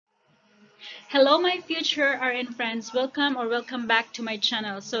Hello my future RN friends, welcome back to my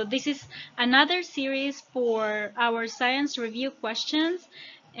channel. So this is another series for our science review questions,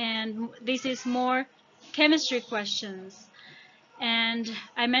 and this is more chemistry questions. And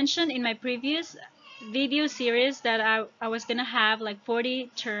I mentioned in my previous video series that I was gonna have like 40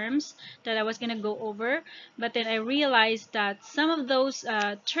 terms that I was gonna go over, but then I realized that some of those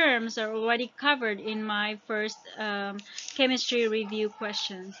terms are already covered in my first chemistry review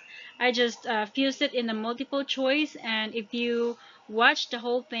questions. I just fused it in the multiple choice, and if you watch the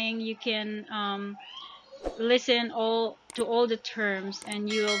whole thing, you can listen to all the terms,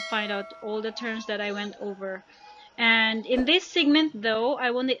 and you will find out all the terms that I went over. And in this segment, though,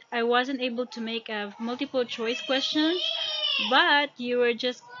 I wasn't able to make a multiple choice questions, but you were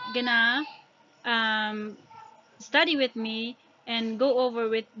just gonna um, study with me and go over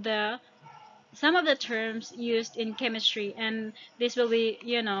with the some of the terms used in chemistry, and this will be,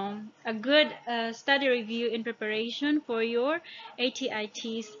 a good study review in preparation for your ATI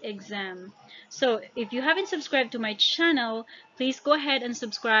TEAS exam. So if you haven't subscribed to my channel, please go ahead and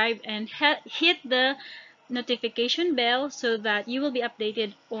subscribe and hit the notification bell so that you will be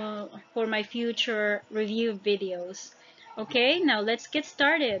updated for my future review videos. Okay, now let's get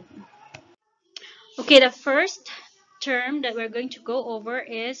started. Okay, the first term that we're going to go over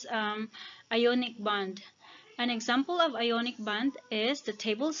is ionic bond. An example of ionic bond is the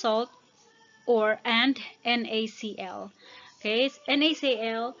table salt and NaCl. Okay,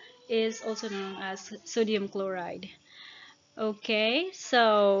 NaCl is also known as sodium chloride. Okay,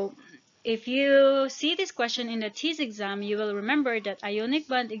 so if you see this question in the TEAS exam, you will remember that ionic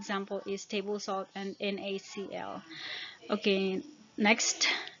bond example is table salt and NaCl. Okay, next,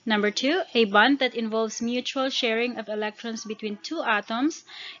 number 2, a bond that involves mutual sharing of electrons between two atoms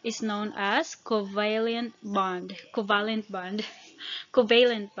is known as covalent bond. Covalent bond.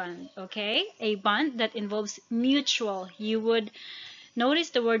 Covalent bond, okay? A bond that involves mutual. You would notice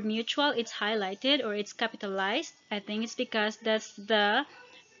the word mutual, it's highlighted or it's capitalized. I think it's because that's the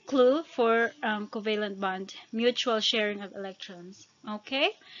clue for covalent bond, mutual sharing of electrons.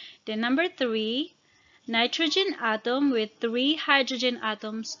 Okay, then number 3, nitrogen atom with 3 hydrogen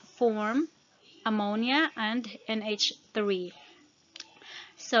atoms form ammonia and NH3.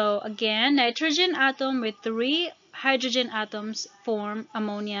 So again, nitrogen atom with 3 hydrogen atoms form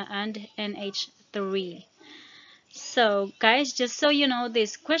ammonia and NH3. So guys, just so you know,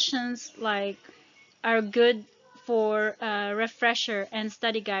 these questions are good for a refresher and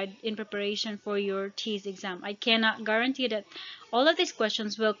study guide in preparation for your TEAS exam. I cannot guarantee that all of these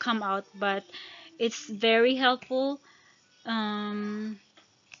questions will come out, but it's very helpful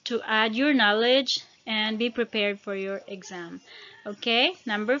to add your knowledge and be prepared for your exam. Okay,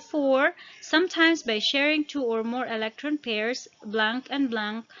 number 4, sometimes by sharing 2 or more electron pairs, blank and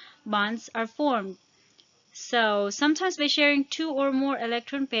blank bonds are formed. So sometimes by sharing 2 or more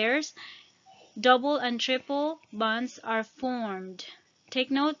electron pairs, double and triple bonds are formed.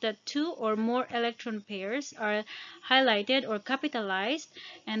 Take note that 2 or more electron pairs are highlighted or capitalized,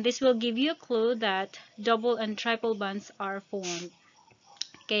 and this will give you a clue that double and triple bonds are formed.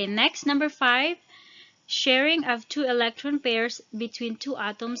 Okay, next, number 5. Sharing of 2 electron pairs between 2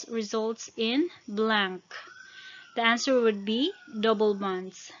 atoms results in blank. The answer would be double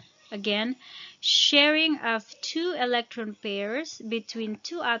bonds. Again, sharing of 2 electron pairs between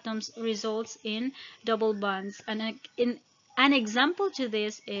 2 atoms results in double bonds. And an example to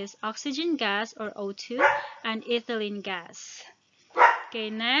this is oxygen gas or O2 and ethylene gas. Okay,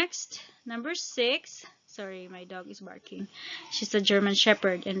 next, number 6. Sorry, my dog is barking. She's a German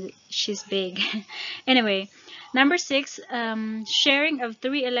Shepherd and she's big. Anyway, number 6, sharing of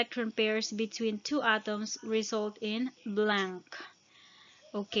 3 electron pairs between 2 atoms result in blank.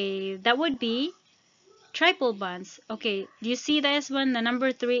 Okay, that would be triple bonds. Okay, do you see this one? The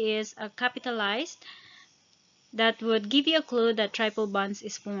number 3 is capitalized. That would give you a clue that triple bonds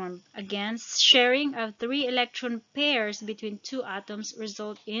is formed. Again, sharing of 3 electron pairs between 2 atoms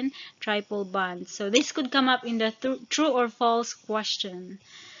result in triple bonds. So this could come up in the true or false question.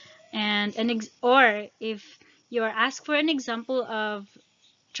 And or if you are asked for an example of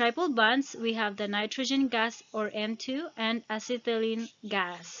triple bonds, we have the nitrogen gas or N2 and acetylene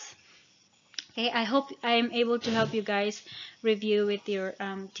gas. Okay, I hope I am able to help you guys review with your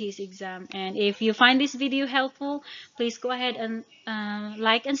TEAS exam. And if you find this video helpful, please go ahead and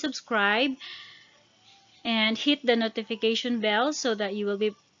like and subscribe and hit the notification bell so that you will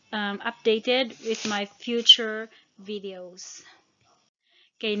be updated with my future videos.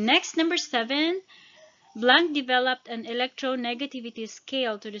 Okay, next, number 7. Planck developed an electronegativity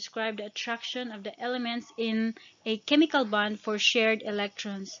scale to describe the attraction of the elements in a chemical bond for shared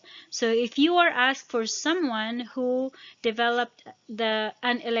electrons. So if you are asked for someone who developed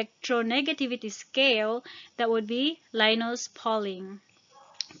an electronegativity scale, that would be Linus Pauling.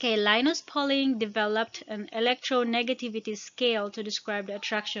 Okay, Linus Pauling developed an electronegativity scale to describe the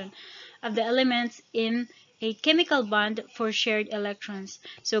attraction of the elements in a chemical bond for shared electrons.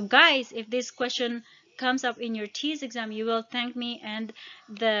 So guys, if this question comes up in your TEAS exam, you will thank me and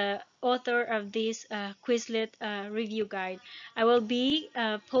the author of this Quizlet review guide. I will be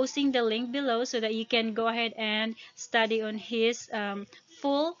posting the link below so that you can go ahead and study on his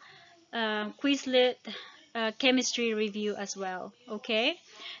full Quizlet chemistry review as well. Okay.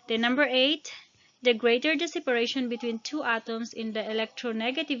 Then number 8, the greater the separation between two atoms in the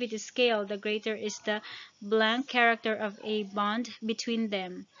electronegativity scale, the greater is the blank character of a bond between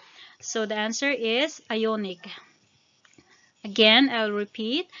them. So the answer is ionic. Again, I'll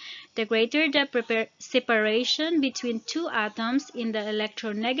repeat. The greater the separation between two atoms in the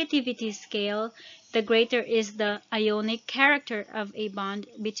electronegativity scale, the greater is the ionic character of a bond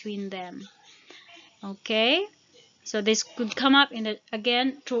between them. Okay, so this could come up in the,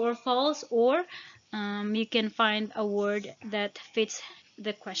 again, true or false, or you can find a word that fits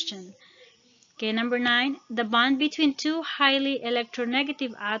the question. Okay, number 9, the bond between two highly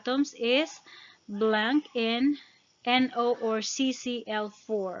electronegative atoms is blank in NO or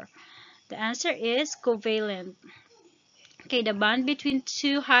CCl4. The answer is covalent. Okay, the bond between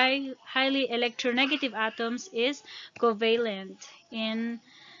two highly electronegative atoms is covalent in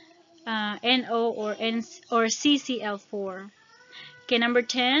NO or CCl4. Okay, number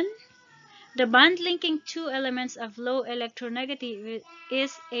 10. The bond linking two elements of low electronegativity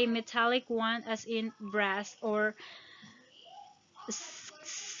is a metallic one, as in brass, or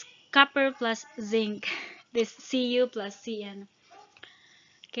copper plus zinc. This Cu plus Cn.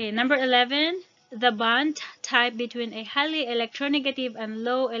 Okay, number 11. The bond type between a highly electronegative and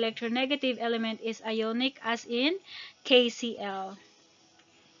low electronegative element is ionic, as in KCl.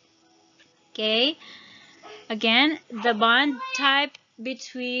 Okay, again, the bond type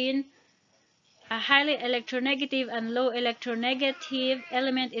between a highly electronegative and low electronegative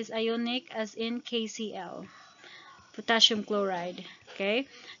element is ionic, as in KCl, potassium chloride. Okay,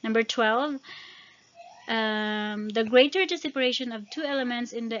 number 12. The greater the separation of two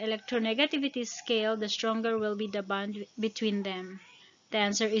elements in the electronegativity scale, the stronger will be the bond between them. The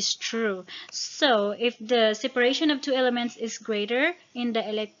answer is true. So if the separation of two elements is greater in the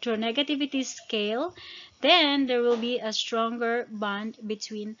electronegativity scale, then there will be a stronger bond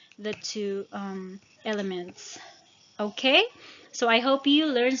between the two elements. Okay, so I hope you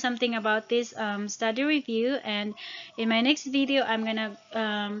learned something about this study review, and in my next video I'm gonna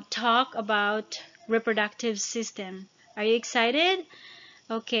talk about reproductive system. Are you excited?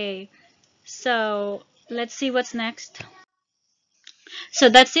 Okay, so let's see what's next. So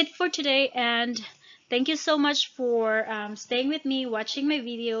that's it for today, and thank you so much for staying with me, watching my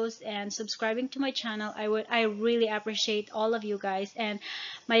videos, and subscribing to my channel. I really appreciate all of you guys. And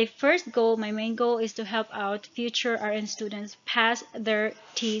my main goal is to help out future RN students pass their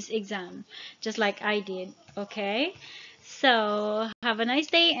TEAS exam, just like I did. Okay, so have a nice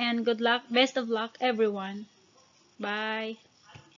day and good luck. Best of luck, everyone. Bye.